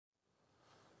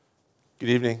Good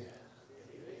evening.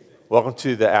 Welcome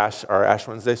to our Ash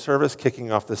Wednesday service,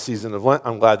 kicking off the season of Lent.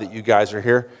 I'm glad that you guys are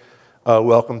here.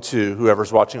 Welcome to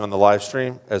whoever's watching on the live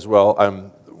stream as well. I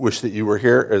wish that you were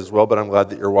here as well, but I'm glad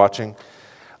that you're watching.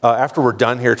 After we're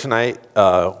done here tonight,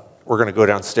 we're going to go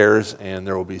downstairs and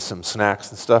there will be some snacks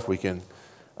and stuff. We can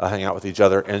hang out with each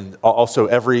other. And also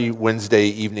every Wednesday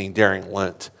evening during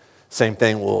Lent, same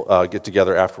thing, we'll get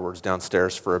together afterwards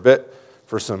downstairs for a bit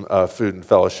for some food and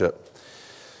fellowship.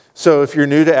 So if you're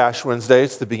new to Ash Wednesday,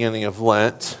 it's the beginning of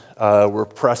Lent. We're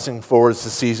pressing forward. It's the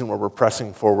season where we're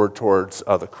pressing forward towards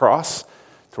the cross,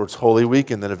 towards Holy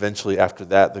Week, and then eventually after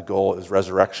that, the goal is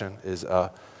resurrection, is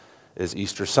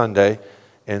Easter Sunday.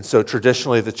 And so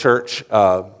traditionally the church,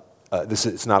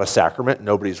 it's not a sacrament,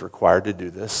 nobody's required to do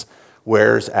this,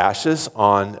 wears ashes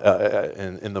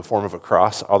in the form of a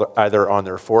cross, either on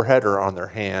their forehead or on their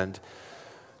hand,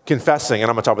 confessing, and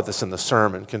I'm going to talk about this in the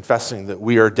sermon, confessing that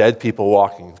we are dead people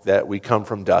walking, that we come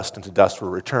from dust, and to dust we're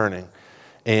returning.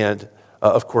 And,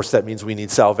 of course, that means we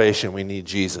need salvation, we need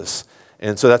Jesus.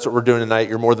 And so that's what we're doing tonight.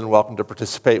 You're more than welcome to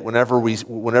participate. Whenever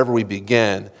we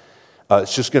begin,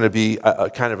 it's just going to be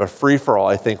a kind of a free-for-all,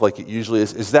 I think, like it usually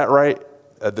is. Is that right?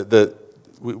 Are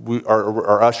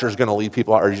ushers going to lead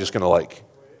people out, or are you just going to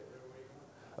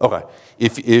Okay.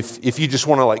 If you just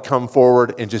want to come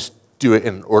forward and just do it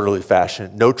in an orderly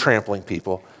fashion. No trampling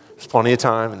people. There's plenty of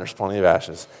time and there's plenty of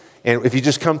ashes. And if you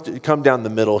just come down the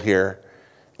middle here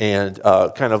and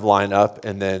kind of line up,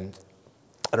 and then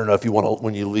I don't know if you want to,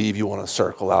 when you leave, you want to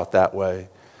circle out that way.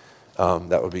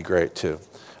 That would be great too.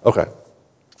 Okay,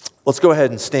 let's go ahead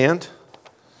and stand.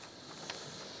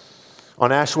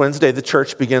 On Ash Wednesday, the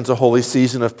church begins a holy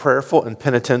season of prayerful and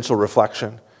penitential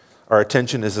reflection. Our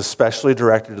attention is especially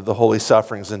directed to the holy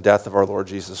sufferings and death of our Lord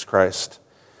Jesus Christ.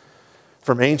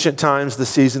 From ancient times, the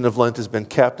season of Lent has been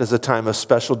kept as a time of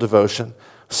special devotion,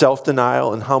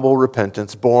 self-denial, and humble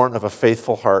repentance, born of a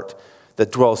faithful heart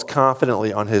that dwells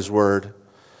confidently on His Word.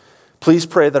 Please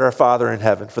pray that our Father in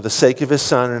heaven, for the sake of His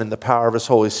Son and in the power of His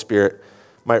Holy Spirit,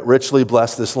 might richly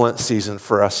bless this Lent season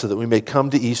for us so that we may come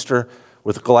to Easter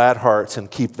with glad hearts and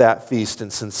keep that feast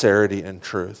in sincerity and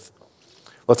truth.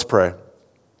 Let's pray.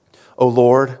 O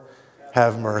Lord,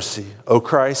 have mercy. O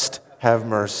Christ, have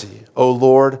mercy. O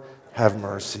Lord, have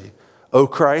mercy. O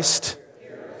Christ,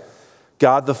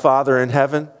 God the Father in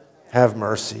heaven, have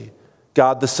mercy.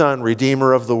 God the Son,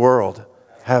 Redeemer of the world,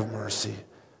 have mercy.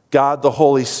 God the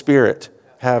Holy Spirit,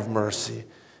 have mercy.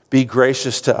 Be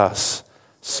gracious to us.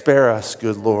 Spare us,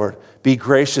 good Lord. Be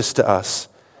gracious to us.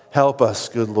 Help us,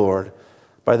 good Lord.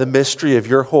 By the mystery of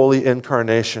your holy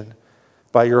incarnation,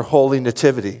 by your holy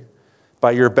nativity,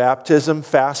 by your baptism,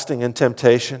 fasting, and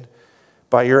temptation,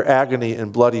 by your agony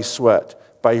and bloody sweat,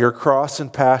 by your cross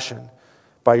and passion,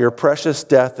 by your precious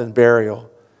death and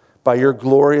burial, by your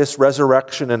glorious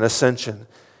resurrection and ascension,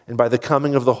 and by the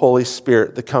coming of the Holy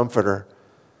Spirit, the Comforter.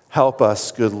 Help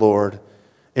us, good Lord,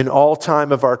 in all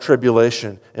time of our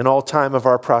tribulation, in all time of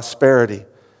our prosperity,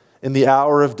 in the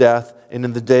hour of death and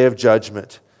in the day of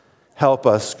judgment. Help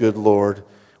us, good Lord.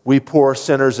 We poor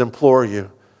sinners implore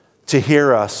you to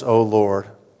hear us, O Lord,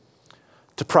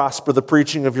 to prosper the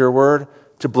preaching of your word,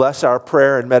 to bless our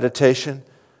prayer and meditation,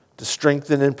 to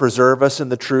strengthen and preserve us in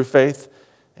the true faith,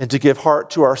 and to give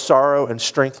heart to our sorrow and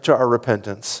strength to our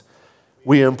repentance.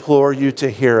 We implore you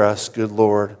to hear us, good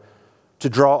Lord, to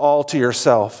draw all to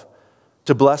yourself,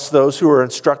 to bless those who are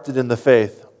instructed in the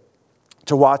faith,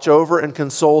 to watch over and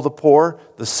console the poor,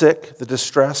 the sick, the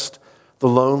distressed, the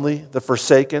lonely, the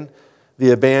forsaken, the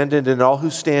abandoned, and all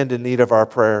who stand in need of our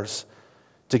prayers,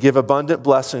 to give abundant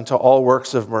blessing to all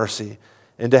works of mercy,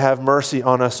 and to have mercy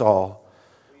on us all.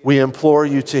 We implore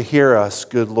you to hear us,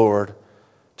 good Lord,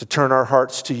 to turn our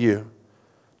hearts to you,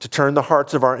 to turn the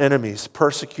hearts of our enemies,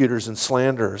 persecutors, and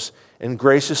slanderers, and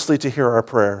graciously to hear our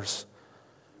prayers.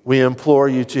 We implore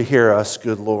you to hear us,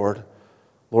 good Lord.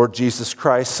 Lord Jesus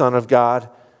Christ, Son of God,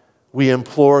 we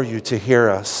implore you to hear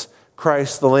us.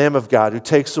 Christ, the Lamb of God, who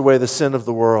takes away the sin of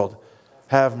the world,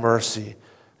 have mercy.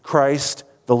 Christ,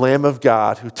 the Lamb of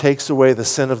God, who takes away the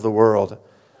sin of the world,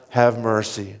 have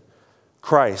mercy.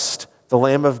 Christ, the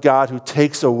Lamb of God who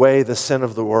takes away the sin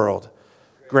of the world,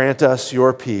 grant us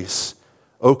your peace.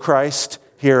 O Christ,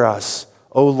 hear us.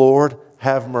 O Lord,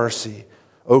 have mercy.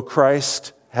 O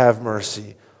Christ, have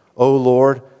mercy. O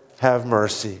Lord, have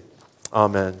mercy.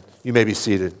 Amen. You may be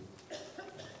seated.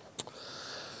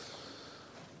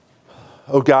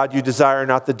 O God, you desire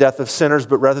not the death of sinners,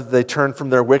 but rather that they turn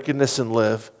from their wickedness and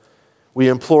live. We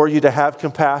implore you to have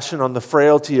compassion on the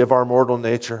frailty of our mortal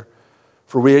nature,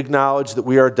 for we acknowledge that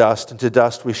we are dust, and to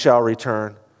dust we shall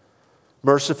return.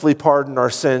 Mercifully pardon our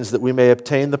sins, that we may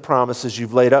obtain the promises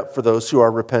you've laid up for those who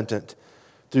are repentant.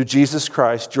 through Jesus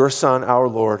Christ, your Son, our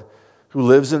Lord, who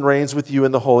lives and reigns with you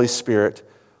in the Holy Spirit,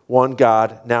 one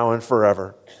God, now and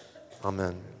forever.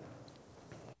 Amen.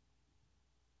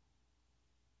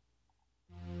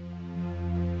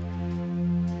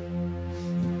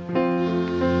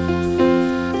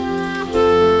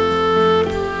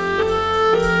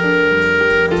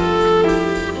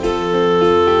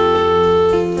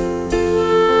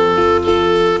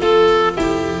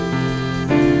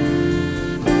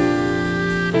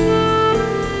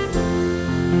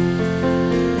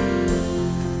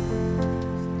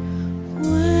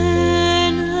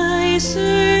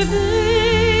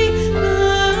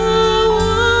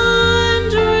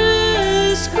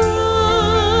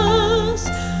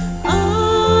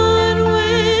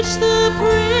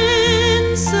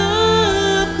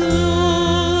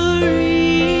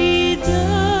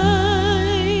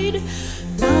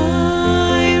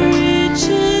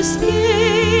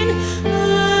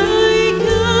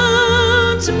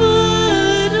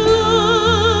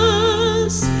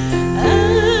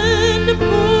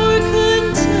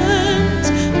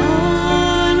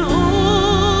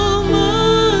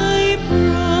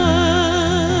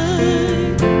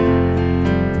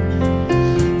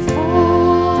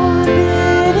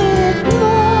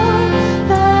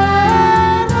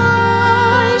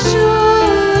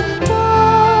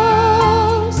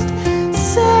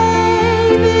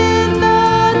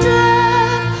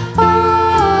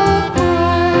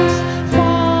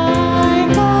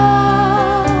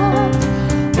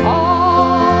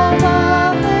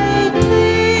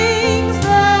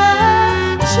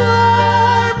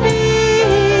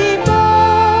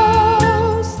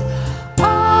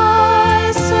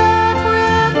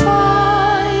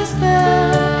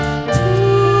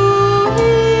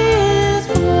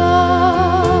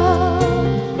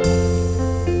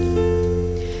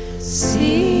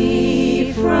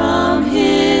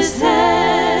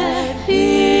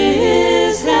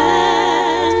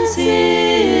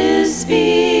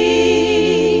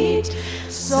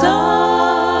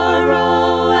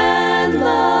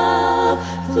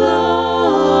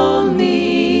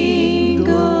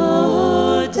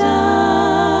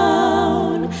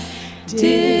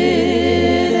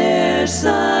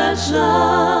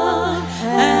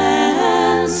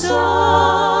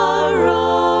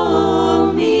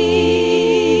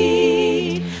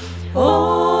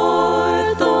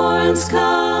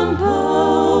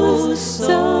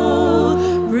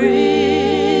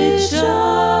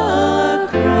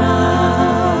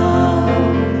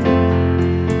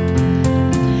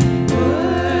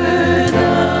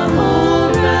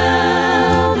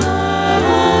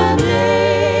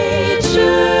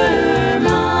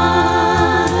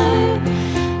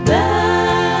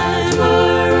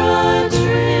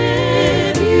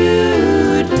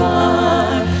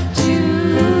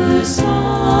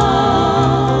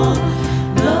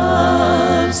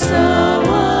 So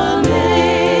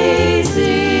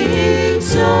amazing.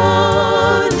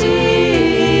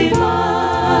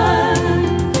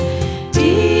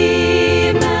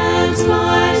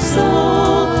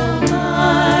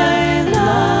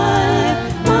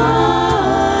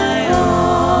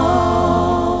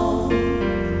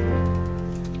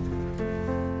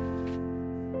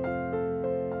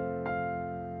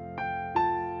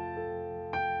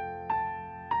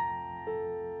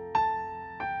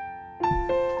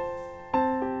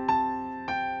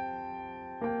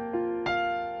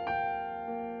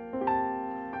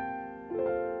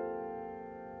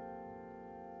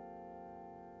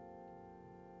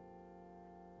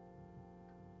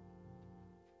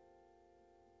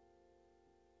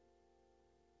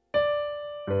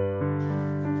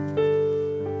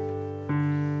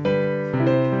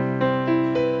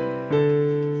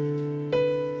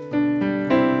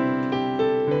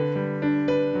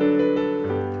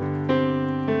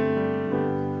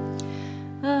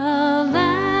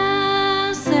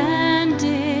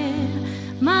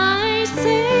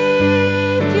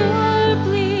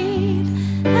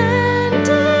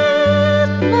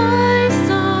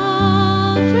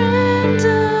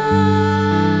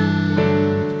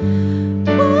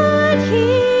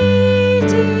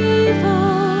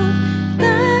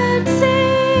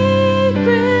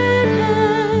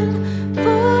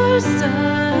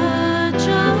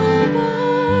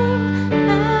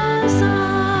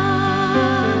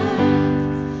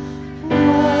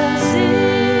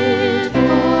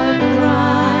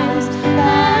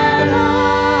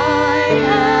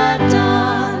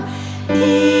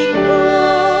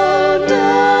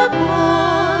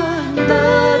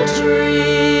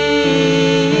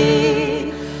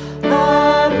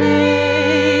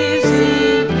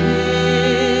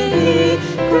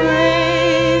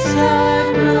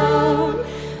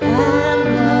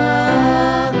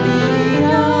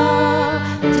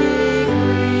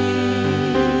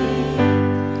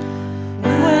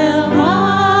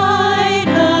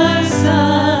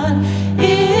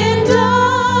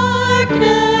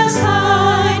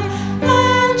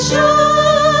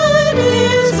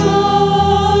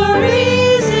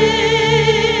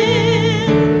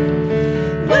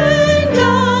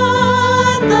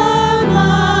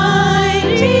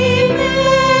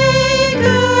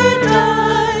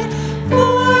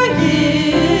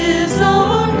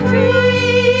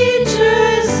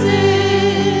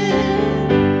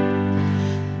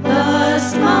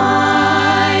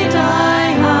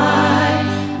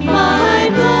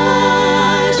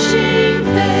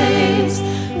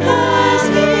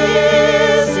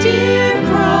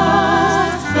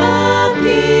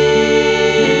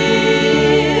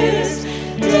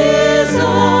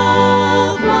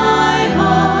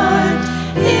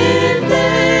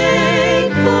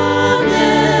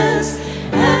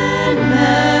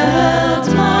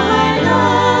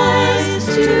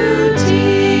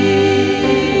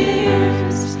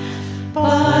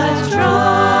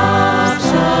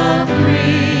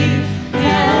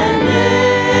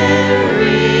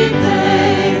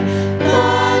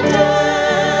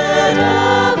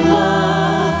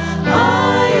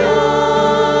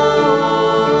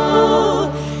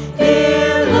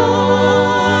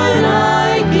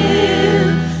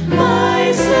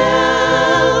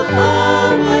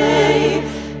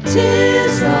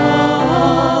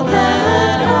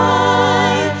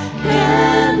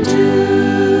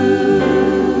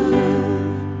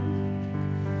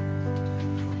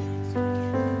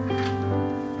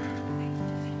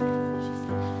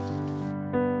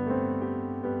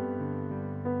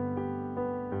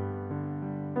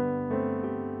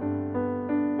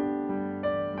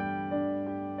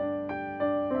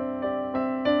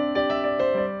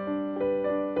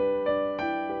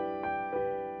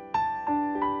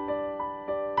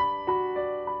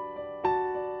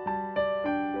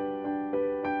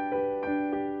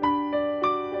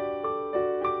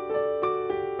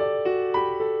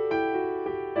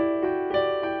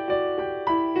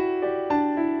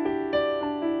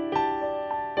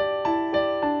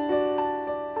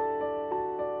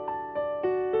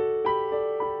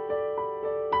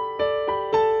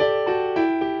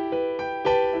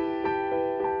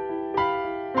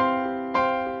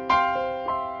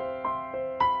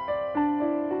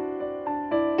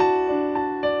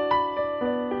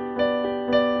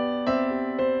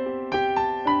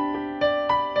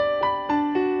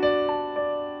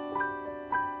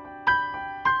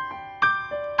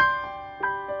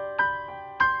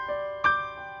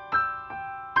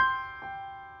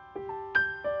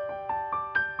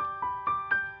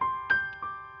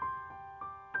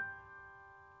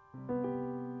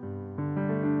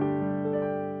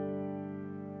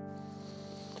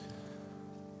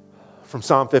 from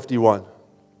Psalm 51.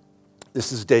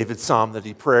 This is David's psalm that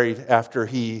he prayed after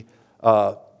he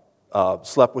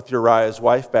slept with Uriah's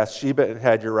wife, Bathsheba, and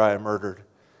had Uriah murdered,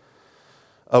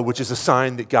 which is a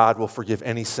sign that God will forgive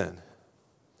any sin.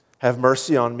 Have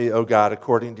mercy on me, O God,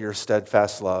 according to your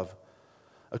steadfast love.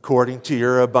 According to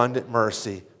your abundant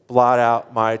mercy, blot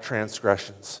out my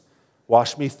transgressions.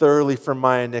 Wash me thoroughly from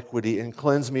my iniquity and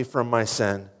cleanse me from my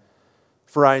sin.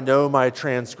 For I know my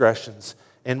transgressions,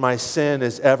 and my sin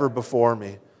is ever before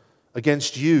me.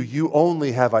 Against you, you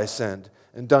only have I sinned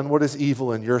and done what is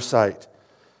evil in your sight,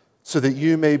 so that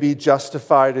you may be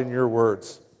justified in your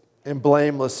words and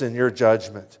blameless in your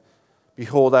judgment.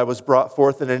 Behold, I was brought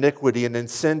forth in iniquity, and in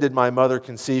sin did my mother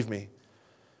conceive me.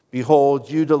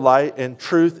 Behold, you delight in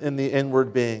truth in the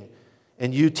inward being,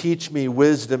 and you teach me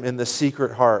wisdom in the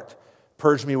secret heart.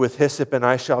 Purge me with hyssop, and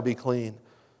I shall be clean.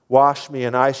 Wash me,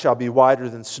 and I shall be whiter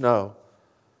than snow.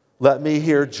 Let me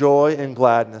hear joy and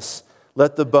gladness.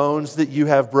 Let the bones that you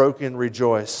have broken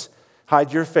rejoice.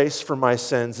 Hide your face from my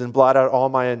sins and blot out all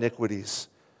my iniquities.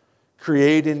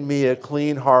 Create in me a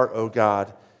clean heart, O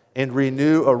God, and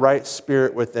renew a right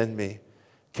spirit within me.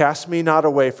 Cast me not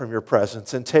away from your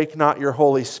presence, and take not your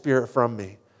Holy Spirit from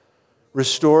me.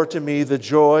 Restore to me the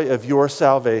joy of your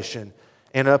salvation,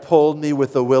 and uphold me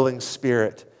with a willing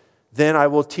spirit. Then I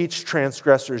will teach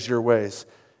transgressors your ways,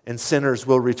 and sinners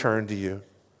will return to you.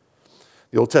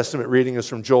 The Old Testament reading is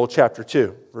from Joel chapter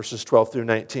 2, verses 12 through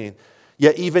 19.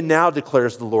 Yet even now,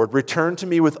 declares the Lord, return to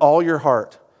me with all your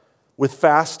heart, with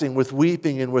fasting, with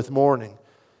weeping, and with mourning,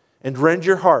 and rend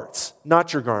your hearts,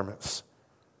 not your garments.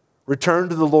 Return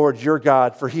to the Lord your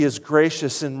God, for he is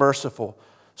gracious and merciful,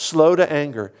 slow to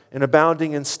anger, and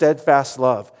abounding in steadfast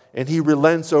love, and he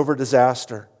relents over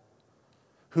disaster.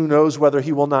 Who knows whether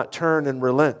he will not turn and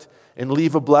relent and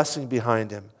leave a blessing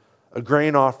behind him, a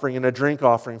grain offering and a drink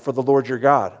offering for the Lord your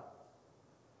God.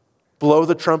 Blow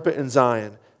the trumpet in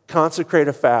Zion, consecrate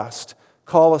a fast,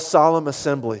 call a solemn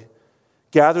assembly,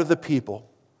 gather the people,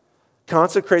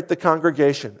 consecrate the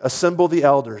congregation, assemble the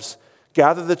elders,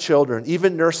 gather the children,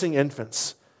 even nursing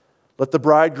infants. Let the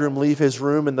bridegroom leave his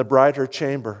room and the bride her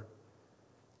chamber.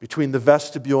 Between the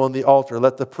vestibule and the altar,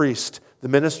 let the priest, the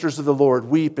ministers of the Lord,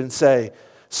 weep and say,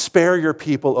 spare your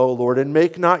people, O Lord, and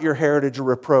make not your heritage a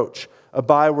reproach, a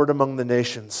byword among the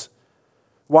nations.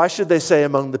 Why should they say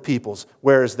among the peoples,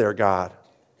 where is their God?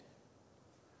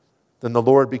 Then the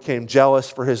Lord became jealous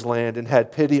for his land and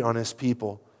had pity on his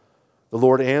people. The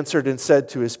Lord answered and said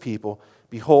to his people,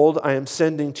 behold, I am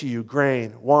sending to you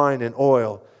grain, wine, and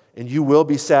oil, and you will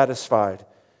be satisfied,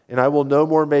 and I will no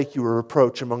more make you a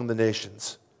reproach among the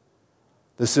nations.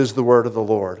 This is the word of the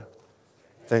Lord.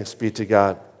 Thanks be to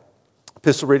God.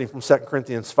 Epistle reading from 2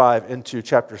 Corinthians 5 into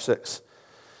chapter 6.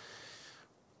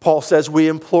 Paul says, we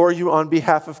implore you on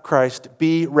behalf of Christ,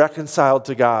 be reconciled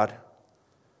to God.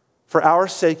 For our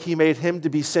sake he made him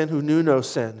to be sin who knew no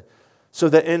sin, so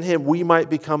that in him we might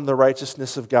become the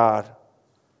righteousness of God.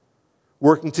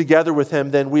 Working together with him,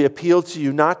 then we appeal to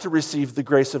you not to receive the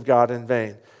grace of God in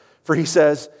vain. For he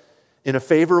says, in a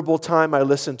favorable time I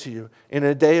listened to you. In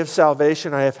a day of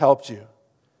salvation I have helped you.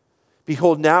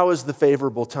 Behold, now is the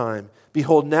favorable time.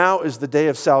 Behold, now is the day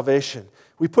of salvation.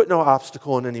 We put no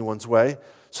obstacle in anyone's way,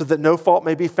 so that no fault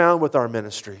may be found with our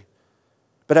ministry.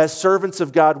 But as servants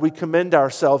of God, we commend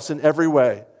ourselves in every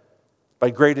way by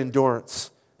great endurance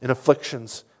in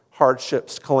afflictions,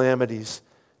 hardships, calamities,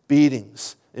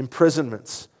 beatings,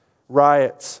 imprisonments,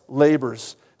 riots,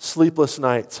 labors, sleepless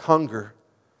nights, hunger,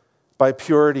 by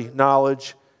purity,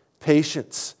 knowledge,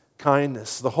 patience,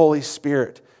 kindness, the Holy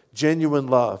Spirit, genuine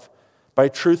love, by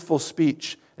truthful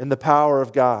speech and the power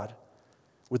of God,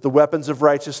 with the weapons of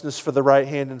righteousness for the right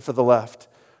hand and for the left,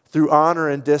 through honor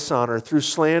and dishonor, through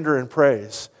slander and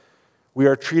praise. We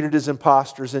are treated as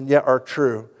impostors and yet are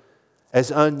true, as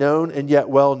unknown and yet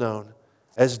well known,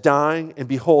 as dying and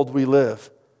behold we live,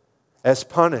 as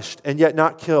punished and yet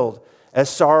not killed, as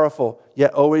sorrowful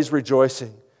yet always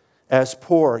rejoicing, as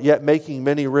poor yet making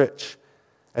many rich,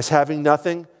 as having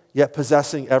nothing yet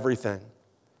possessing everything.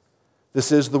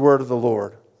 This is the word of the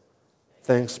Lord.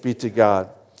 Thanks be to God.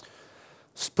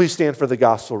 Please stand for the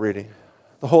gospel reading.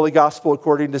 The Holy Gospel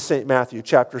according to St. Matthew,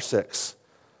 chapter 6.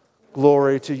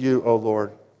 Glory to you, O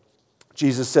Lord.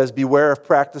 Jesus says, beware of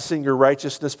practicing your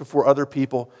righteousness before other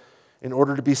people in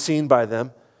order to be seen by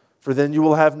them, for then you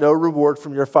will have no reward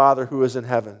from your Father who is in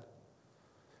heaven.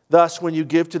 Thus, when you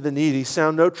give to the needy,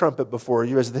 sound no trumpet before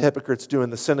you, as the hypocrites do in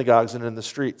the synagogues and in the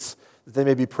streets, that they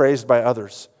may be praised by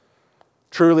others.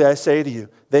 Truly, I say to you,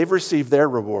 they've received their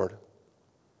reward.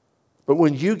 But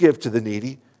when you give to the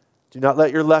needy, do not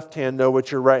let your left hand know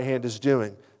what your right hand is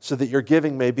doing, so that your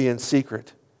giving may be in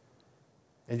secret.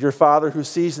 and your Father who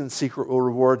sees in secret will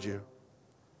reward you.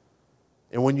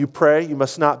 And when you pray, you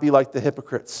must not be like the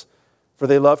hypocrites, for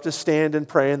they love to stand and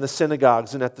pray in the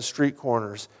synagogues and at the street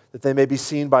corners, that they may be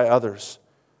seen by others.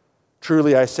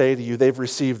 Truly, I say to you, they've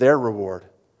received their reward.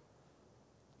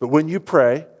 But when you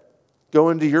pray, go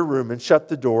into your room and shut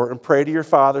the door and pray to your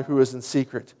Father who is in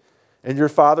secret, and your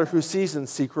Father who sees in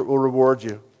secret will reward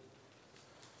you.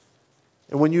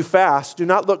 And when you fast, do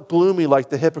not look gloomy like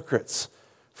the hypocrites,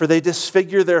 for they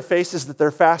disfigure their faces that their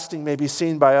fasting may be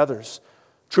seen by others.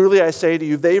 Truly, I say to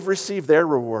you, they've received their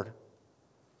reward.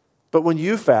 But when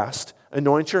you fast,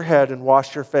 anoint your head and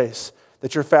wash your face,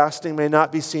 that your fasting may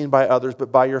not be seen by others,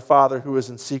 but by your Father who is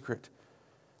in secret.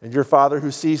 And your Father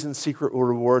who sees in secret will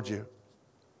reward you.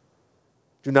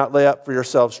 Do not lay up for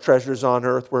yourselves treasures on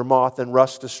earth where moth and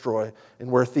rust destroy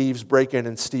and where thieves break in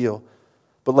and steal.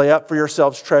 But lay up for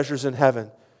yourselves treasures in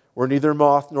heaven where neither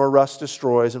moth nor rust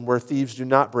destroys and where thieves do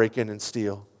not break in and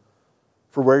steal.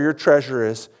 For where your treasure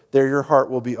is, there your heart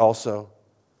will be also.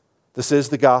 This is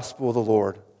the gospel of the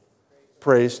Lord.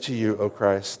 Praise to you, O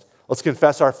Christ. Let's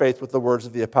confess our faith with the words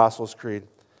of the Apostles' Creed.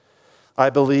 I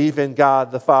believe in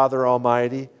God, the Father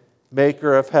Almighty,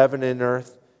 maker of heaven and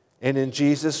earth, and in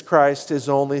Jesus Christ, his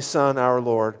only Son, our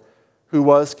Lord, who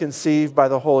was conceived by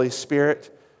the Holy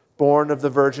Spirit, born of the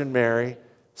Virgin Mary,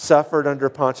 suffered under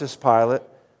Pontius Pilate,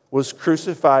 was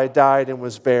crucified, died, and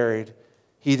was buried.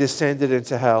 He descended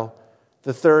into hell.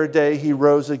 The third day he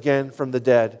rose again from the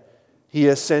dead. He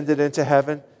ascended into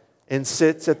heaven and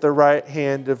sits at the right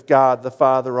hand of God, the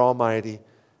Father Almighty.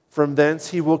 From thence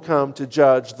he will come to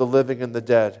judge the living and the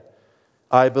dead.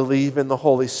 I believe in the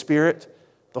Holy Spirit,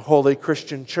 the holy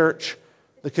Christian church,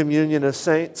 the communion of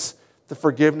saints, the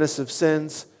forgiveness of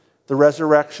sins, the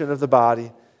resurrection of the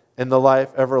body, and the life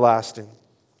everlasting.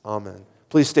 Amen.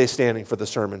 Please stay standing for the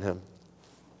sermon hymn.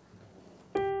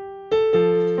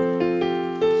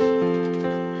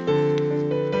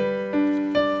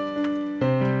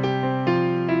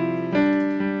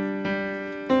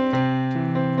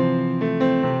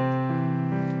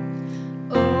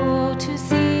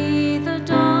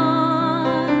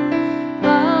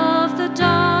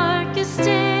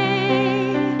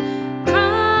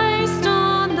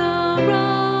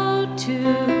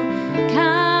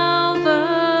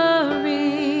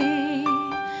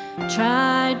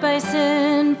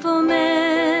 Sin for us.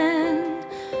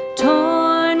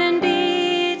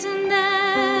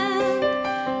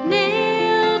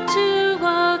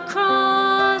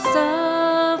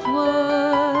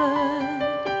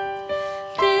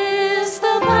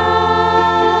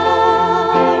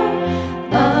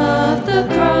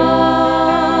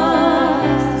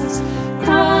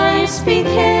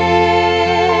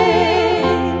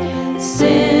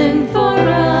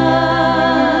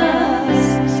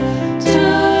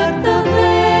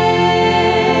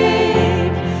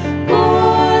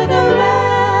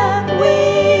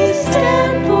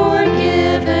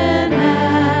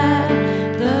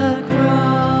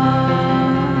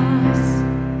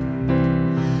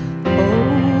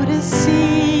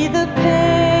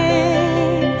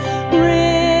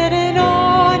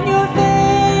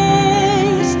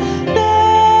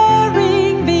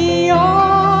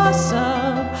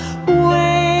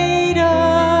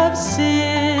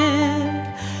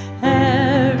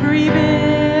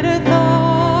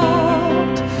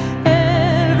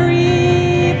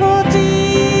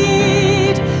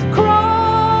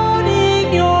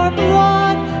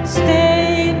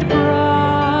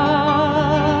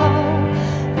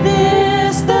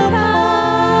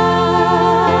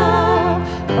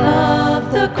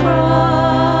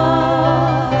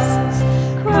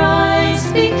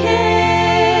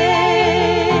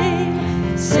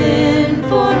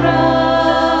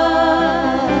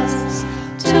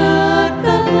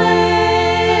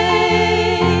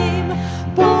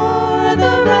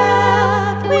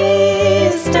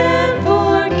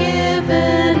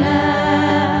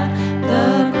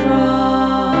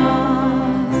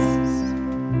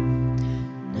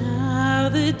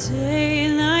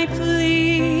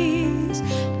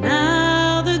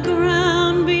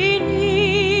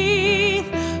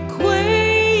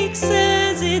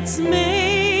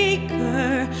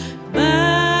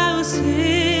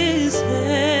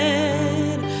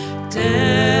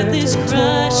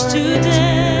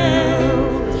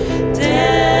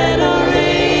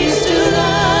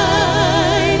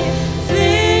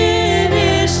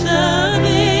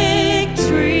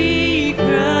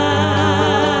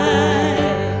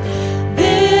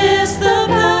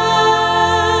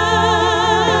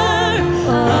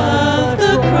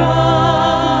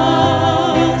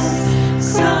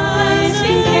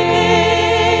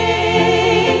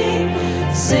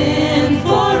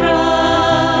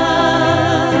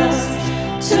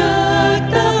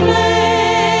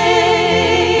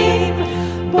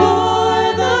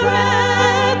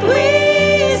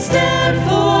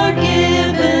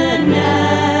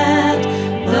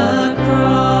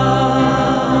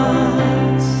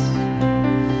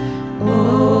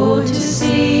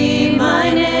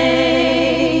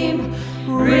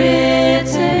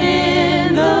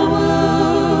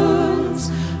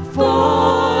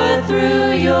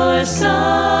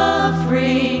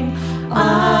 suffering,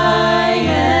 I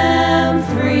am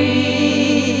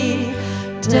free.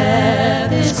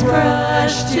 Death is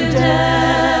crushed to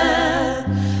death.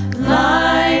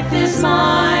 Life is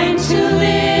mine to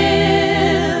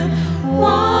live.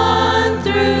 Won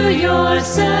through your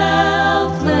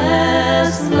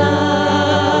selfless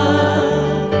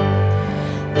love.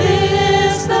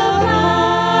 This the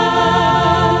power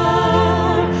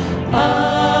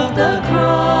of the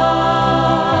cross.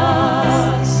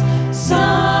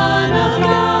 Son of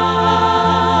God,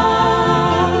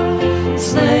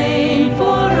 slain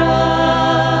for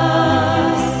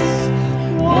us.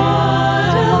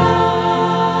 What a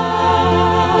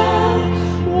love,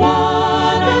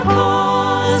 what a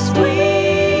cost.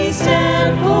 We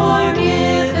stand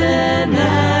forgiven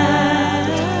at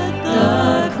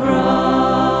the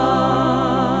cross.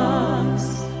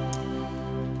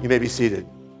 You may be seated.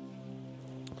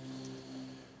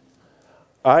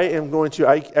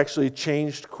 I actually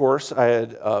changed course. I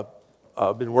had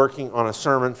been working on a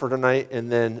sermon for tonight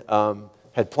and then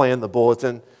had planned the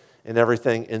bulletin and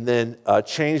everything, and then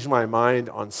changed my mind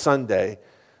on Sunday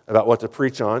about what to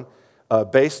preach on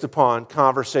based upon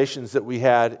conversations that we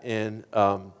had in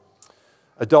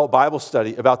adult Bible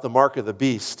study about the mark of the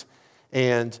beast.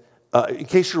 And in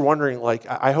case you're wondering, like,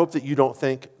 I hope that you don't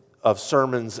think of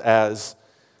sermons as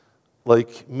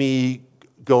like me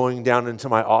going down into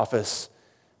my office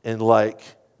and like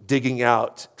digging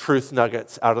out truth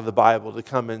nuggets out of the Bible to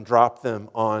come and drop them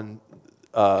on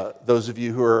those of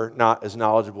you who are not as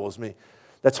knowledgeable as me.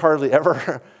 That's hardly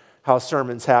ever how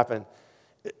sermons happen.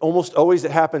 Almost always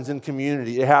it happens in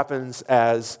community. It happens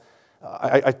as,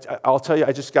 I'll tell you,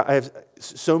 I have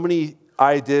so many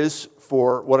ideas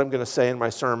for what I'm going to say in my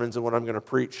sermons and what I'm going to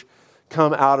preach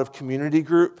come out of community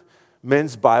group,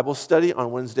 men's Bible study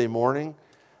on Wednesday morning,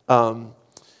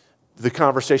 the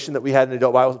conversation that we had in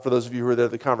adult Bible, for those of you who were there,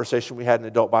 the conversation we had in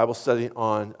adult Bible study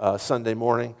on Sunday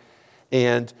morning.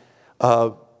 And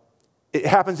it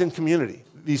happens in community.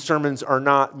 These sermons are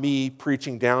not me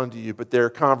preaching down to you, but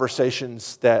they're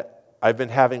conversations that I've been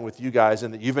having with you guys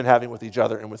and that you've been having with each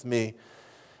other and with me.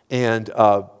 And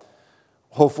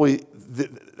hopefully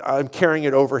I'm carrying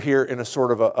it over here in a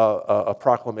sort of a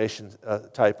proclamation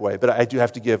type way. But I do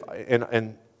have to give,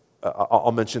 and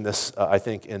I'll mention this, I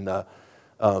think, in the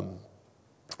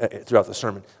throughout the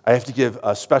sermon. I have to give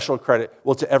special credit,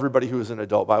 well, to everybody who was in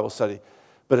adult Bible study,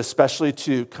 but especially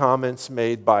to comments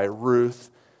made by Ruth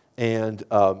and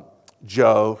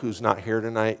Joe, who's not here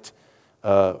tonight.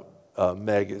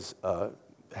 Meg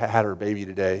had her baby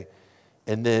today.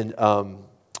 And then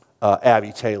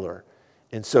Abby Taylor.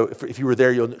 And so if you were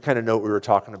there, you'll kind of know what we were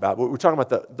talking about. We're talking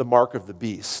about the mark of the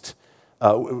beast.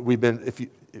 We've been,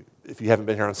 if you haven't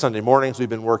been here on Sunday mornings, we've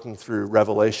been working through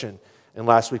Revelation. And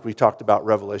last week we talked about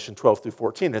Revelation 12 through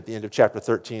 14. At the end of chapter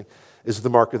 13 is the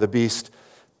mark of the beast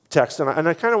text. And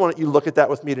I kind of want you to look at that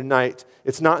with me tonight.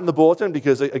 It's not in the bulletin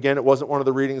because, again, it wasn't one of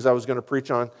the readings I was going to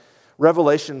preach on.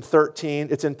 Revelation 13,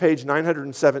 it's in page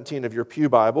 917 of your Pew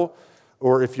Bible,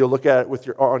 or if you'll look at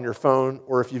it on your phone,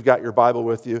 or if you've got your Bible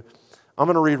with you. I'm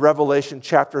going to read Revelation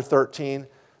chapter 13,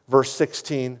 verse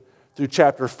 16 through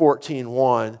chapter 14,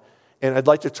 1. And I'd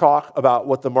like to talk about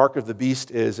what the mark of the beast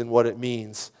is and what it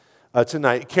means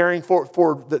tonight. Carrying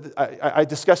forward, I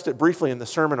discussed it briefly in the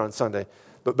sermon on Sunday,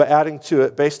 but adding to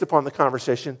it, based upon the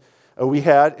conversation we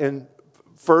had in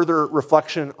further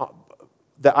reflection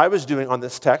that I was doing on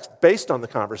this text, based on the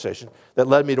conversation that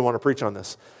led me to want to preach on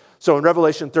this. So in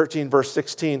Revelation 13, verse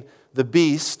 16, the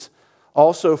beast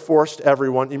also forced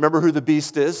everyone. You remember who the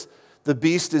beast is? The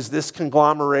beast is this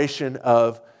conglomeration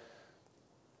of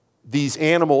these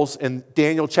animals in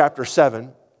Daniel chapter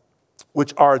 7,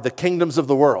 which are the kingdoms of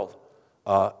the world.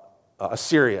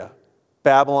 Assyria,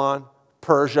 Babylon,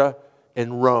 Persia,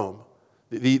 and Rome.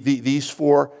 These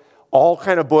four all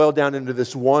kind of boil down into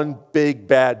this one big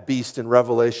bad beast in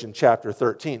Revelation chapter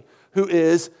 13, who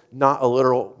is not a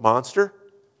literal monster,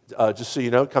 just so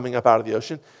you know, coming up out of the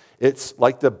ocean. It's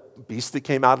like the beast that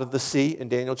came out of the sea in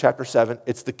Daniel chapter 7.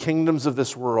 It's the kingdoms of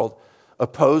this world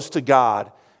opposed to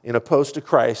God and opposed to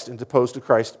Christ and opposed to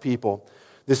Christ's people.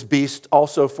 This beast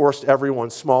also forced everyone,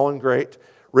 small and great,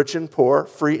 rich and poor,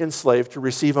 free and slave, to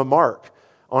receive a mark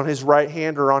on his right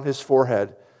hand or on his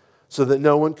forehead, so that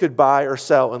no one could buy or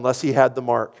sell unless he had the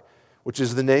mark, which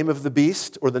is the name of the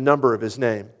beast or the number of his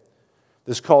name.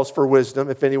 This calls for wisdom.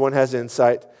 If anyone has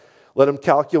insight, let him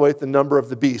calculate the number of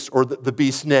the beast, or the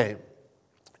beast's name,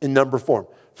 in number form.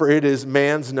 For it is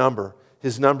man's number.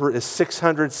 His number is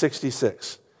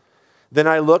 666. Then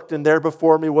I looked, and there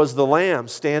before me was the Lamb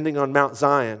standing on Mount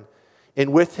Zion,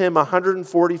 and with him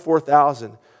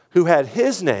 144,000 who had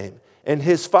his name and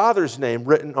his Father's name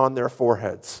written on their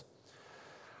foreheads.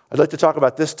 I'd like to talk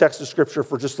about this text of Scripture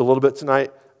for just a little bit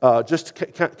tonight. Just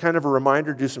kind of a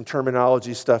reminder, do some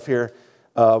terminology stuff here.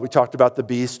 We talked about the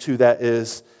beast, who that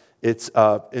is. It's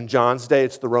in John's day,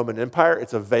 it's the Roman Empire.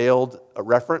 It's a veiled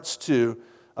reference to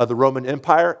the Roman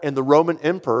Empire. And the Roman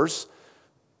emperors,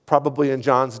 probably in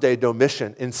John's day,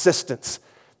 Domitian, insistence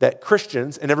that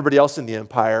Christians and everybody else in the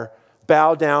empire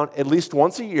bow down at least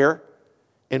once a year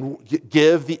and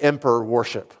give the emperor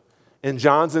worship. And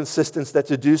John's insistence that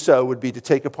to do so would be to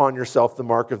take upon yourself the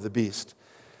mark of the beast.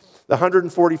 The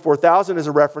 144,000 is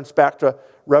a reference back to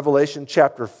Revelation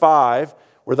chapter 5,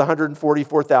 where the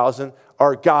 144,000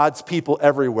 are God's people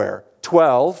everywhere.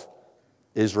 12,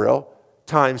 Israel,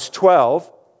 times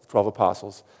 12, 12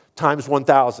 apostles, times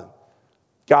 1,000.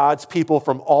 God's people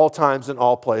from all times and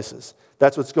all places.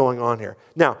 That's what's going on here.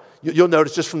 Now, you'll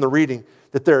notice just from the reading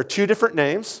that there are two different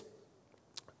names.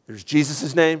 There's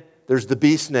Jesus' name, there's the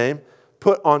beast's name,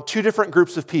 put on two different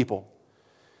groups of people.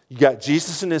 You got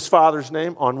Jesus and his Father's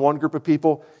name on one group of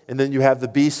people, and then you have the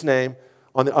beast's name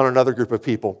on another group of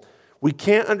people. We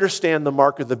can't understand the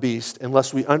mark of the beast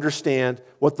unless we understand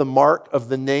what the mark of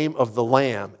the name of the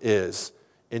Lamb is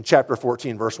in chapter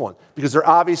 14, verse 1, because they're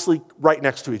obviously right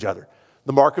next to each other.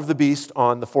 The mark of the beast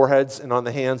on the foreheads and on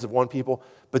the hands of one people,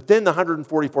 but then the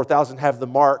 144,000 have the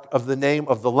mark of the name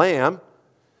of the Lamb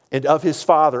and of his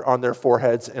Father on their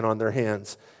foreheads and on their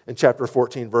hands in chapter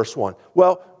 14, verse 1.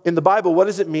 Well, in the Bible, what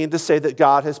does it mean to say that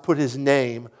God has put his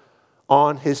name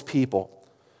on his people?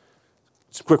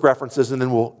 Some quick references, and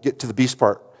then we'll get to the beast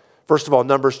part. First of all,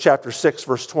 Numbers chapter 6,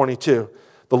 verse 22.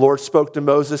 The Lord spoke to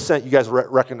Moses, saying, you guys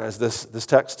recognize this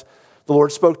text. The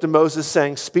Lord spoke to Moses,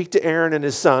 saying, speak to Aaron and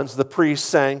his sons, the priests,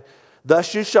 saying,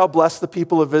 thus you shall bless the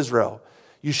people of Israel.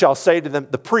 You shall say to them,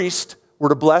 the priest were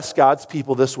to bless God's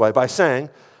people this way, by saying,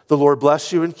 the Lord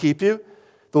bless you and keep you.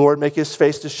 The Lord make his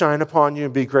face to shine upon you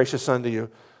and be gracious unto you.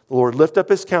 The Lord lift up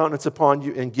his countenance upon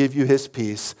you and give you his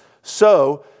peace.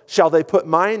 So shall they put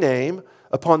my name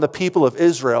upon the people of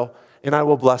Israel, and I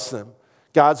will bless them.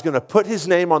 God's going to put his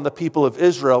name on the people of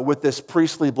Israel with this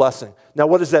priestly blessing. Now,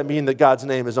 what does that mean that God's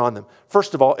name is on them?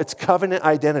 First of all, it's covenant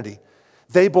identity.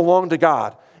 They belong to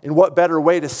God. And what better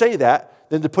way to say that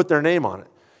than to put their name on it?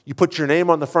 You put your name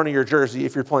on the front of your jersey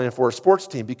if you're playing for a sports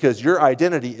team, because your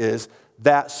identity is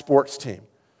that sports team.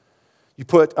 You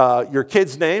put your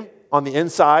kid's name on the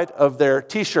inside of their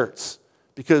t-shirts.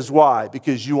 Because why?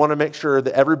 Because you want to make sure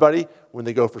that everybody, when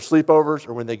they go for sleepovers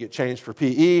or when they get changed for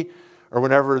PE or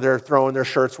whenever they're throwing their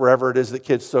shirts, wherever it is that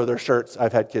kids throw their shirts,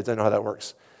 I've had kids, I know how that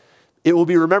works. It will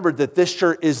be remembered that this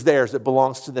shirt is theirs. It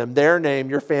belongs to them. Their name,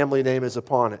 your family name is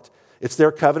upon it. It's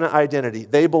their covenant identity.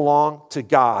 They belong to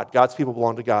God. God's people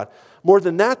belong to God. More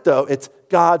than that, though, it's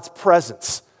God's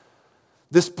presence.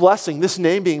 This blessing, this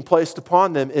name being placed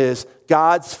upon them is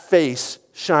God's face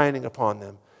shining upon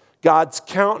them. God's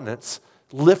countenance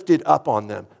lifted up on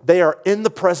them. They are in the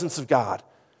presence of God.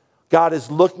 God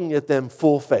is looking at them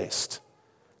full-faced.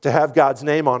 To have God's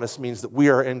name on us means that we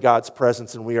are in God's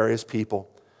presence and we are his people.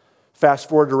 Fast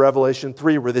forward to Revelation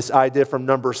 3, where this idea from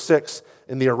number 6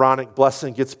 in the Aaronic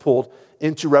blessing gets pulled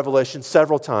into Revelation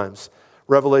several times.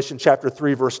 Revelation chapter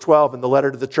 3, verse 12, in the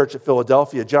letter to the church at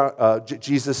Philadelphia,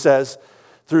 Jesus says,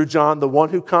 through John, the one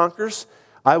who conquers,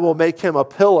 I will make him a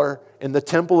pillar in the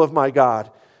temple of my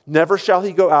God. Never shall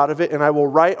he go out of it, and I will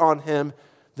write on him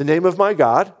the name of my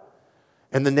God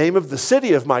and the name of the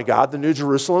city of my God, the New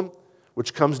Jerusalem,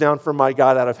 which comes down from my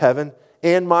God out of heaven,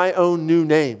 and my own new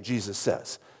name, Jesus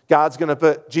says.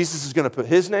 Jesus is going to put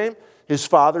his name, his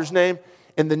Father's name,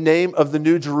 and the name of the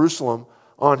New Jerusalem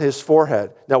on his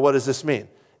forehead. Now, what does this mean?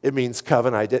 It means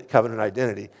covenant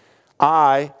identity.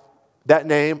 That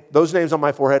name, those names on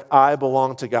my forehead, I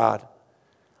belong to God.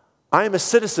 I am a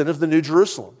citizen of the New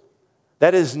Jerusalem.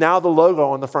 That is now the logo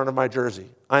on the front of my jersey.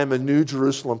 I am a New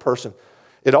Jerusalem person.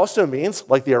 It also means,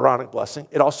 like the Aaronic blessing,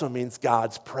 it also means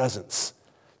God's presence.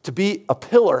 To be a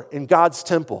pillar in God's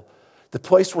temple, the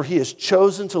place where he has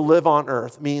chosen to live on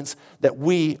earth, means that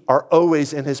we are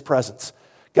always in his presence.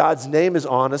 God's name is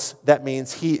on us. That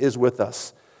means he is with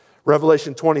us.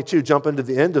 Revelation 22, jump into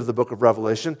the end of the book of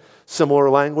Revelation. Similar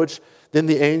language. Then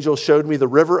the angel showed me the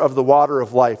river of the water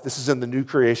of life. This is in the new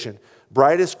creation.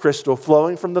 Bright as crystal,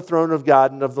 flowing from the throne of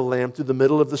God and of the Lamb through the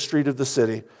middle of the street of the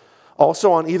city.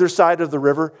 Also on either side of the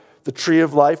river, the tree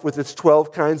of life with its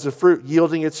 12 kinds of fruit,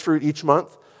 yielding its fruit each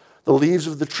month. The leaves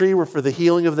of the tree were for the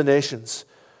healing of the nations.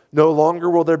 No longer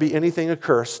will there be anything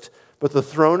accursed, but the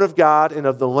throne of God and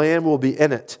of the Lamb will be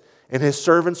in it, and his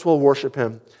servants will worship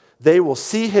him. They will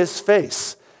see his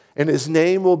face, and his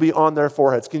name will be on their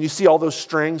foreheads. Can you see all those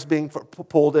strings being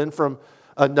pulled in from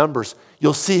Numbers?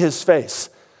 You'll see his face.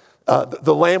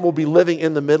 The Lamb will be living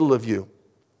in the middle of you.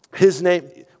 His name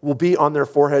will be on their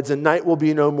foreheads, and night will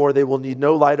be no more. They will need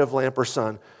no light of lamp or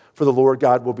sun, for the Lord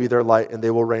God will be their light, and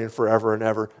they will reign forever and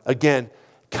ever. Again,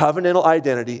 covenantal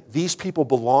identity. These people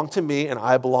belong to me, and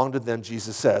I belong to them,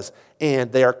 Jesus says,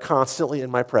 and they are constantly in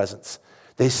my presence.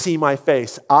 They see my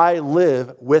face. I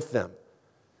live with them.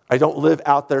 I don't live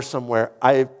out there somewhere.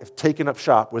 I have taken up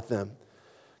shop with them.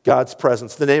 God's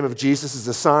presence. The name of Jesus is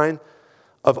a sign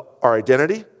of our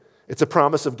identity. It's a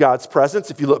promise of God's presence.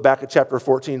 If you look back at chapter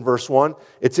 14, verse 1,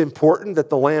 it's important that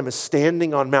the Lamb is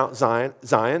standing on Mount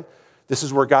Zion. This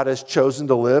is where God has chosen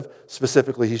to live.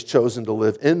 Specifically, he's chosen to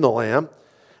live in the Lamb.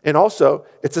 And also,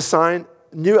 it's a sign,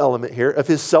 new element here, of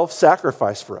his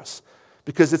self-sacrifice for us.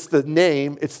 Because it's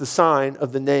the sign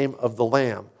of the name of the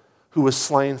Lamb who was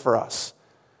slain for us.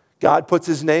 God puts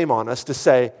his name on us to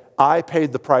say, I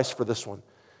paid the price for this one.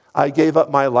 I gave up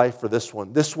my life for this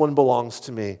one. This one belongs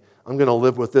to me. I'm going to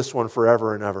live with this one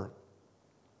forever and ever.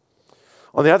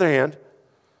 On the other hand,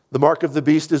 the mark of the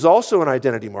beast is also an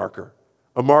identity marker,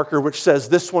 a marker which says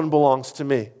this one belongs to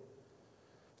me.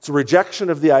 It's a rejection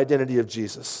of the identity of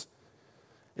Jesus.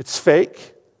 It's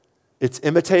fake. It's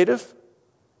imitative.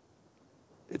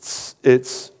 It's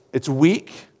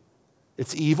weak.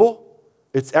 It's evil.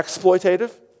 It's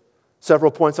exploitative.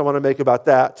 Several points I want to make about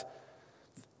that.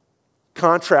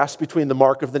 Contrast between the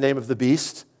mark of the name of the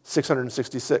beast,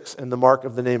 666, and the mark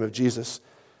of the name of Jesus.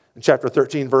 In chapter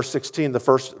 13, verse 16, the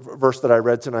first verse that I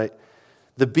read tonight,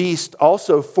 the beast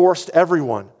also forced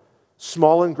everyone,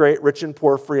 small and great, rich and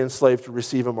poor, free and slave, to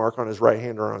receive a mark on his right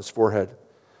hand or on his forehead.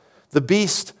 The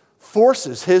beast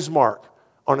forces his mark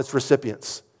on its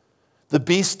recipients. The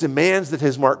beast demands that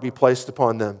his mark be placed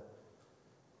upon them.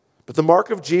 But the mark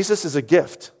of Jesus is a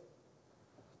gift.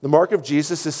 The mark of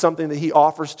Jesus is something that he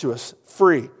offers to us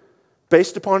free,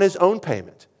 based upon his own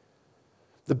payment.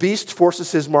 The beast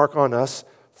forces his mark on us,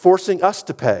 forcing us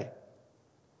to pay.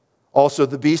 Also,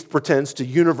 the beast pretends to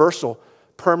universal,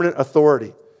 permanent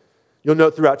authority. You'll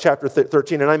note throughout chapter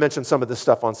 13, and I mentioned some of this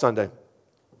stuff on Sunday,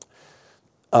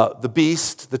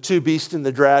 the two beasts and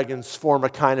the dragons form a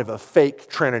kind of a fake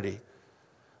trinity,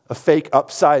 a fake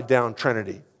upside-down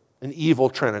trinity, an evil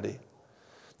trinity.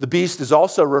 The beast is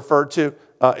also referred to,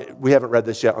 we haven't read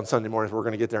this yet on Sunday mornings, but we're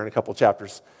going to get there in a couple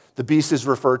chapters. The beast is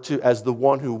referred to as the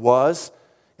one who was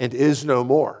and is no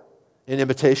more, in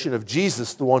imitation of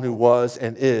Jesus, the one who was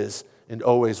and is and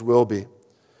always will be.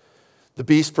 The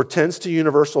beast pretends to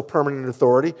universal permanent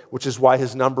authority, which is why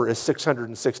his number is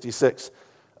 666.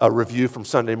 A review from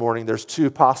Sunday morning, there's two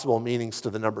possible meanings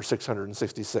to the number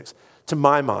 666. To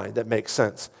my mind, that makes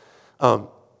sense. And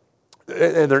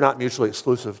they're not mutually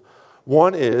exclusive.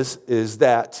 One is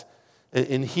that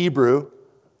in Hebrew,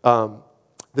 the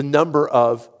number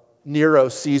of Nero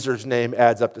Caesar's name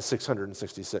adds up to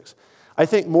 666. I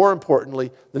think more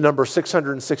importantly, the number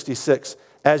 666,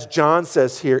 as John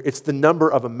says here, it's the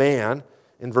number of a man.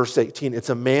 In verse 18, it's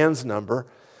a man's number.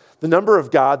 The number of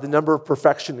God, the number of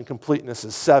perfection and completeness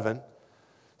is 7.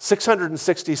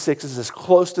 666 is as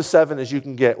close to 7 as you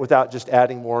can get without just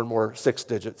adding more and more 6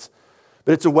 digits.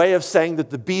 But it's a way of saying that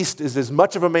the beast is as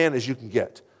much of a man as you can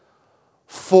get.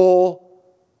 Full,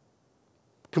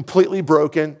 completely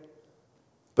broken,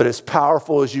 but as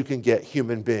powerful as you can get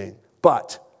human being.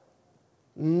 But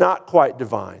not quite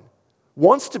divine.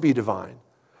 Wants to be divine.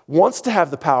 Wants to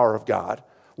have the power of God.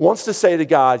 Wants to say to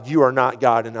God, you are not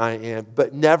God and I am,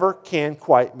 but never can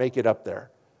quite make it up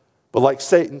there. But like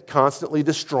Satan, constantly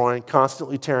destroying,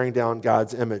 constantly tearing down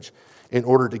God's image in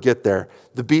order to get there.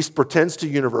 The beast pretends to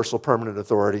universal permanent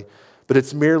authority, but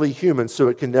it's merely human, so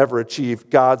it can never achieve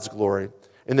God's glory.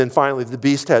 And then finally, the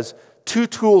beast has 2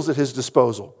 tools at his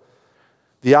disposal.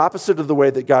 The opposite of the way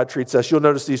that God treats us. You'll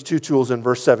notice these 2 tools in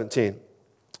verse 17.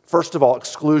 First of all,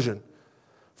 exclusion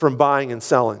from buying and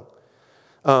selling.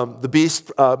 The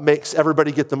beast makes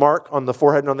everybody get the mark on the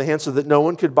forehead and on the hand so that no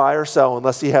one could buy or sell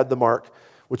unless he had the mark,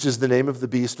 which is the name of the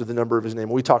beast or the number of his name.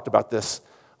 We talked about this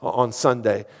on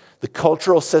Sunday. The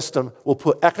cultural system will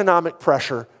put economic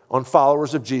pressure on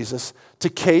followers of Jesus to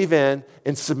cave in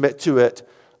and submit to it,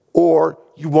 or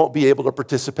you won't be able to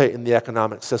participate in the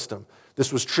economic system.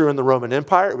 This was true in the Roman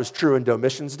Empire. It was true in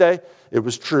Domitian's day. It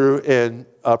was true in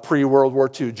pre-World War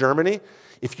II Germany.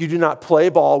 If you do not play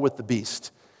ball with the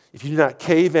beast, if you do not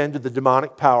cave in to the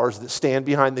demonic powers that stand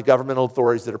behind the governmental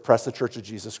authorities that oppress the Church of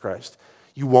Jesus Christ,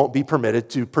 you won't be permitted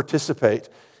to participate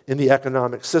in the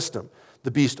economic system.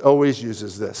 The beast always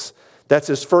uses this. That's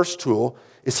his first tool,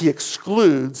 is he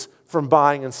excludes from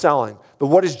buying and selling. But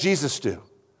what does Jesus do?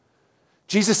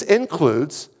 Jesus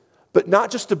includes, but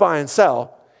not just to buy and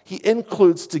sell, he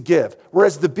includes to give.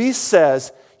 Whereas the beast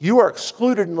says, You are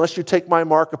excluded unless you take my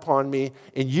mark upon me,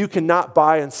 and you cannot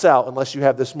buy and sell unless you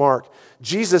have this mark.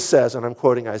 Jesus says, and I'm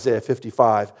quoting Isaiah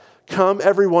 55, come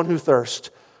everyone who thirsts,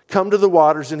 come to the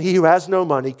waters, and he who has no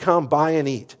money, come buy and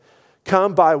eat.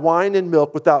 Come buy wine and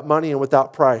milk without money and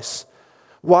without price.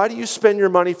 Why do you spend your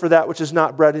money for that which is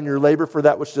not bread and your labor for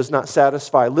that which does not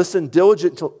satisfy? Listen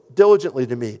diligently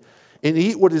to me and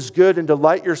eat what is good and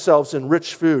delight yourselves in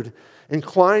rich food.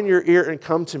 Incline your ear and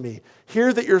come to me.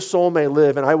 Hear that your soul may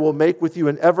live, and I will make with you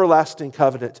an everlasting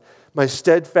covenant, my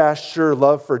steadfast, sure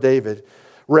love for David.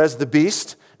 Whereas the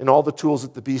beast and all the tools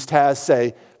that the beast has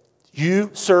say, you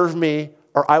serve me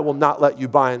or I will not let you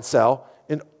buy and sell.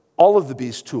 And all of the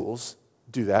beast tools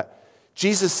do that.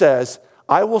 Jesus says,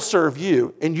 I will serve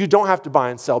you and you don't have to buy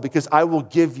and sell because I will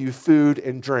give you food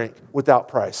and drink without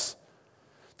price.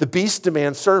 The beast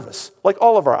demands service, like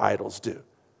all of our idols do.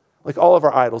 Like all of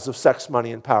our idols of sex,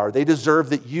 money, and power. They deserve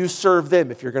that you serve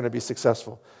them if you're going to be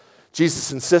successful.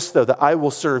 Jesus insists, though, that I will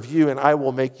serve you and I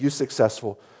will make you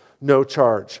successful, no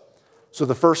charge. So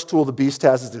the first tool the beast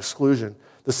has is exclusion.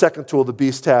 The second tool the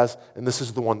beast has, and this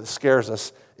is the one that scares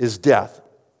us, is death.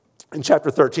 In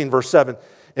chapter 13, verse 7,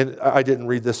 and I didn't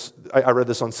read this, I read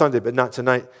this on Sunday, but not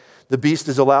tonight. The beast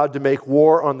is allowed to make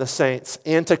war on the saints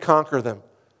and to conquer them.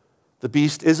 The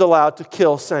beast is allowed to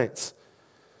kill saints.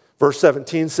 Verse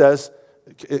 10 says,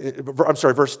 in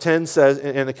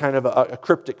a kind of a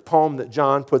cryptic poem that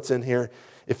John puts in here,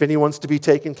 if anyone's to be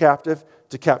taken captive,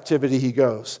 to captivity he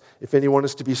goes. If anyone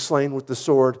is to be slain with the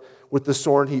sword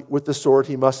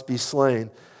he must be slain.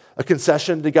 A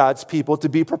concession to God's people to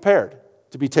be prepared,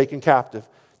 to be taken captive,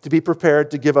 to be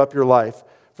prepared to give up your life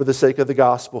for the sake of the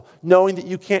gospel, knowing that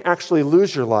you can't actually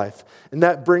lose your life. And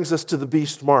that brings us to the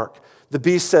beast mark. The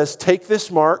beast says, take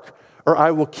this mark or I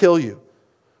will kill you.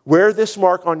 Wear this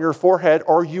mark on your forehead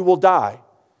or you will die.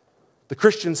 The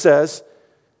Christian says,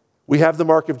 we have the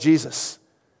mark of Jesus.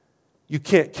 You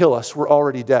can't kill us. We're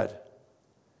already dead.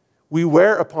 We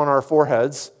wear upon our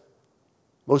foreheads,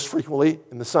 most frequently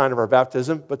in the sign of our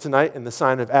baptism, but tonight in the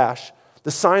sign of ash,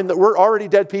 the sign that we're already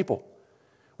dead people.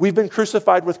 We've been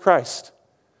crucified with Christ.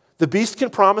 The beast can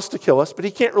promise to kill us, but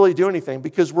he can't really do anything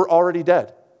because we're already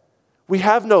dead. We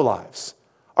have no lives.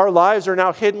 Our lives are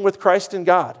now hidden with Christ in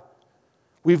God.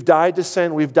 We've died to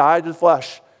sin. We've died to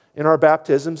flesh in our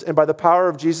baptisms. And by the power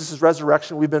of Jesus'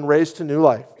 resurrection, we've been raised to new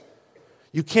life.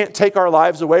 You can't take our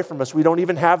lives away from us. We don't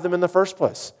even have them in the first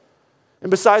place. And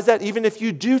besides that, even if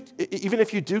you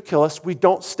do kill us, we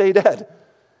don't stay dead.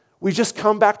 We just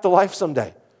come back to life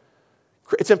someday.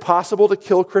 It's impossible to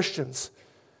kill Christians.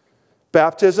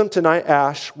 Baptism, tonight,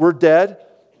 ash, we're dead.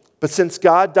 But since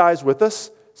God dies with us,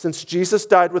 since Jesus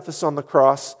died with us on the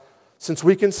cross, since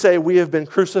we can say we have been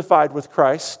crucified with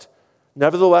Christ,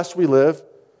 nevertheless we live,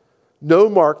 no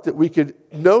mark that we could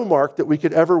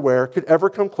ever wear could ever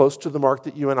come close to the mark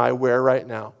that you and I wear right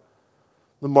now.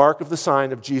 The mark of the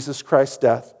sign of Jesus Christ's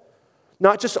death.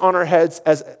 Not just on our heads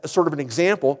as a sort of an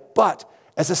example, but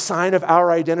as a sign of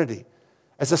our identity.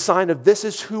 As a sign of this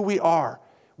is who we are.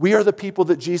 We are the people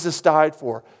that Jesus died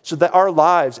for, so that our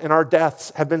lives and our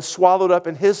deaths have been swallowed up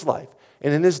in his life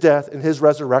and in his death and his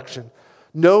resurrection.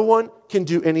 No one can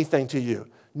do anything to you.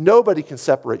 Nobody can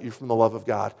separate you from the love of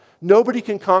God. Nobody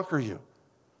can conquer you.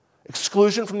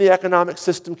 Exclusion from the economic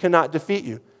system cannot defeat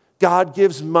you. God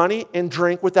gives money and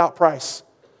drink without price.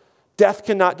 Death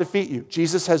cannot defeat you.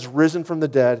 Jesus has risen from the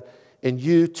dead, and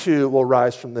you too will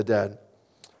rise from the dead.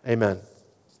 Amen.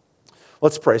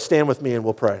 Let's pray. Stand with me and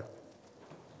we'll pray.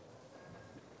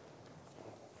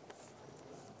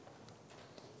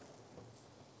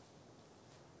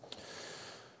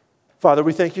 Father,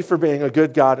 we thank you for being a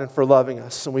good God and for loving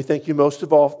us. And we thank you most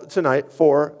of all tonight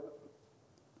for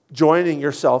joining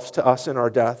yourselves to us in our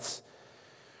deaths.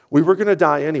 We were going to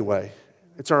die anyway.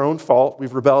 It's our own fault.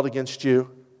 We've rebelled against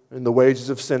you, and the wages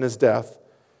of sin is death.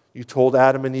 You told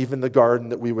Adam and Eve in the garden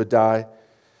that we would die.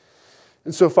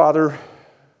 And so, Father,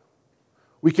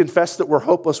 we confess that we're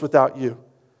hopeless without you.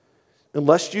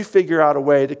 Unless you figure out a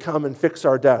way to come and fix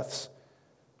our deaths,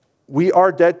 we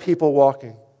are dead people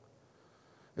walking.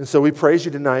 And so we praise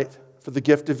you tonight for the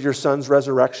gift of your Son's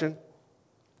resurrection,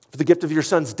 for the gift of your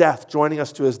Son's death, joining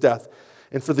us to his death,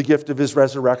 and for the gift of his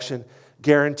resurrection,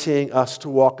 guaranteeing us to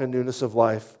walk in newness of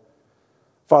life.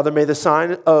 Father, may the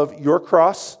sign of your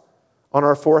cross on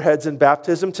our foreheads in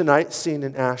baptism tonight, seen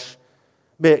in ash,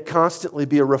 may it constantly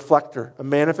be a reflector, a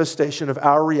manifestation of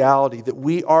our reality that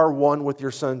we are one with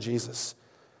your Son, Jesus,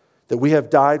 that we have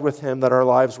died with him, that our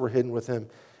lives were hidden with him,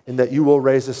 and that you will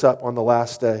raise us up on the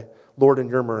last day. Lord, in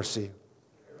your mercy.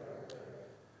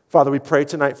 Father, we pray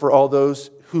tonight for all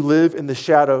those who live in the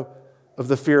shadow of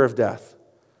the fear of death,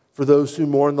 for those who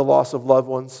mourn the loss of loved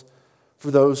ones, for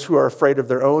those who are afraid of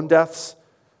their own deaths,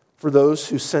 for those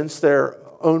who sense their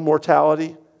own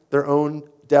mortality, their own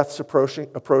deaths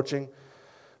approaching.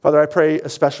 Father, I pray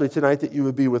especially tonight that you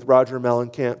would be with Roger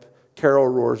Mellencamp, Carol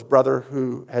Rohr's brother,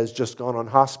 who has just gone on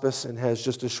hospice and has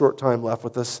just a short time left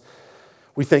with us.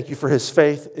 We thank you for his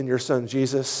faith in your son,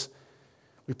 Jesus.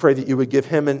 We pray that you would give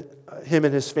him and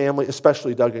his family,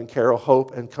 especially Doug and Carol,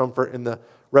 hope and comfort in the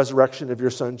resurrection of your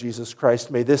son, Jesus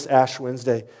Christ. May this Ash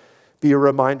Wednesday be a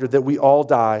reminder that we all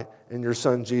die in your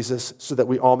son, Jesus, so that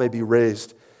we all may be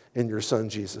raised in your son,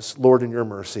 Jesus. Lord, in your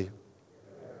mercy.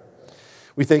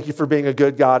 We thank you for being a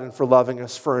good God and for loving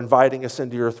us, for inviting us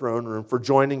into your throne room, for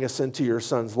joining us into your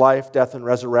son's life, death, and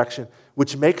resurrection,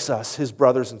 which makes us his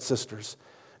brothers and sisters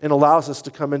and allows us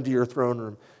to come into your throne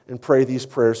room and pray these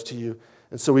prayers to you.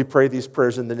 And so we pray these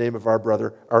prayers in the name of our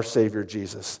brother, our Savior,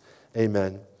 Jesus.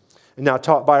 Amen. And now,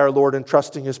 taught by our Lord and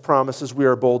trusting his promises, we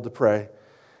are bold to pray.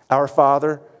 Our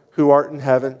Father, who art in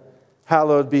heaven,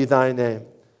 hallowed be thy name.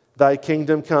 Thy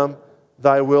kingdom come,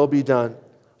 thy will be done,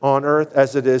 on earth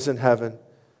as it is in heaven.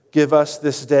 Give us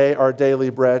this day our daily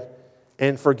bread,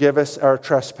 and forgive us our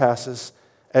trespasses,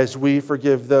 as we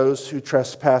forgive those who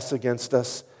trespass against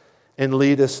us. And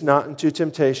lead us not into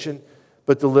temptation,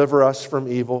 but deliver us from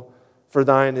evil. For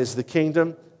thine is the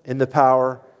kingdom, and the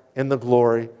power, and the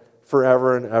glory,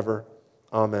 forever and ever.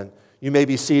 Amen. You may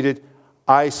be seated.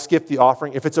 I skipped the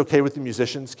offering. If it's okay with the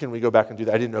musicians, can we go back and do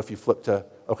that? I didn't know if you flipped to...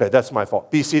 Okay, that's my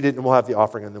fault. Be seated, and we'll have the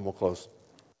offering, and then we'll close.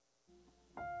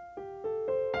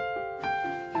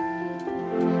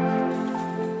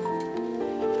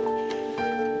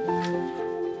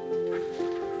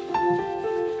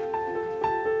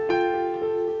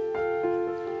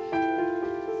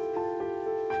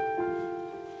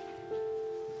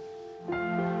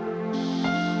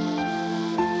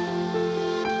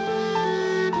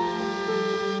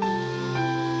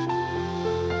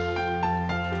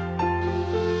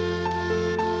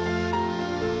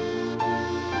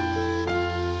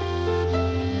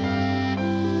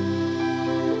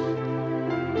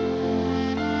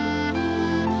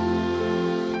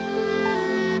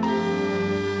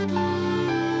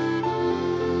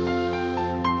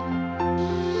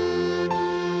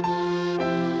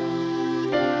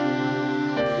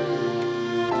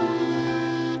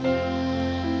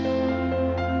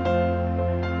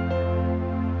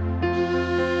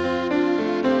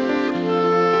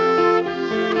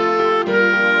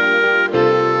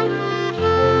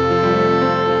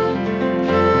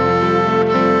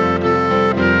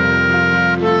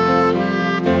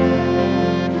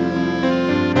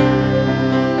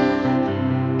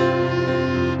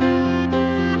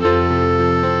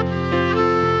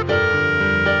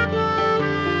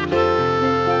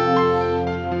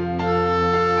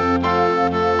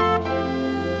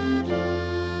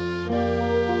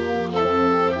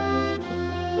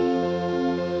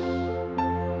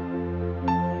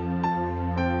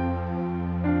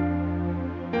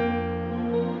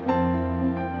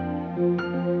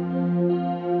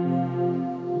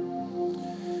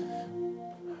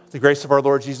 The grace of our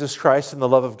Lord Jesus Christ and the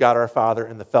love of God our Father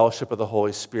and the fellowship of the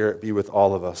Holy Spirit be with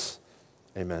all of us.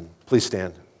 Amen. Please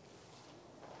stand.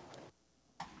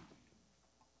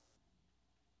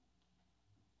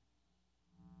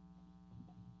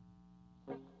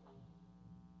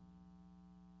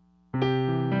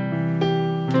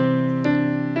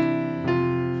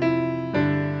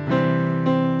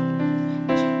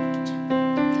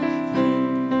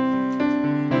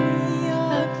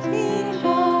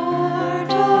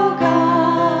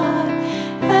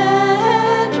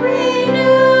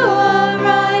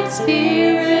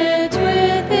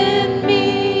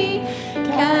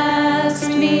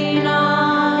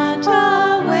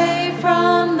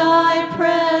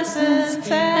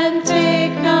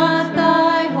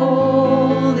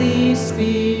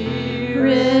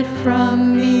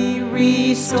 From me,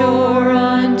 restore.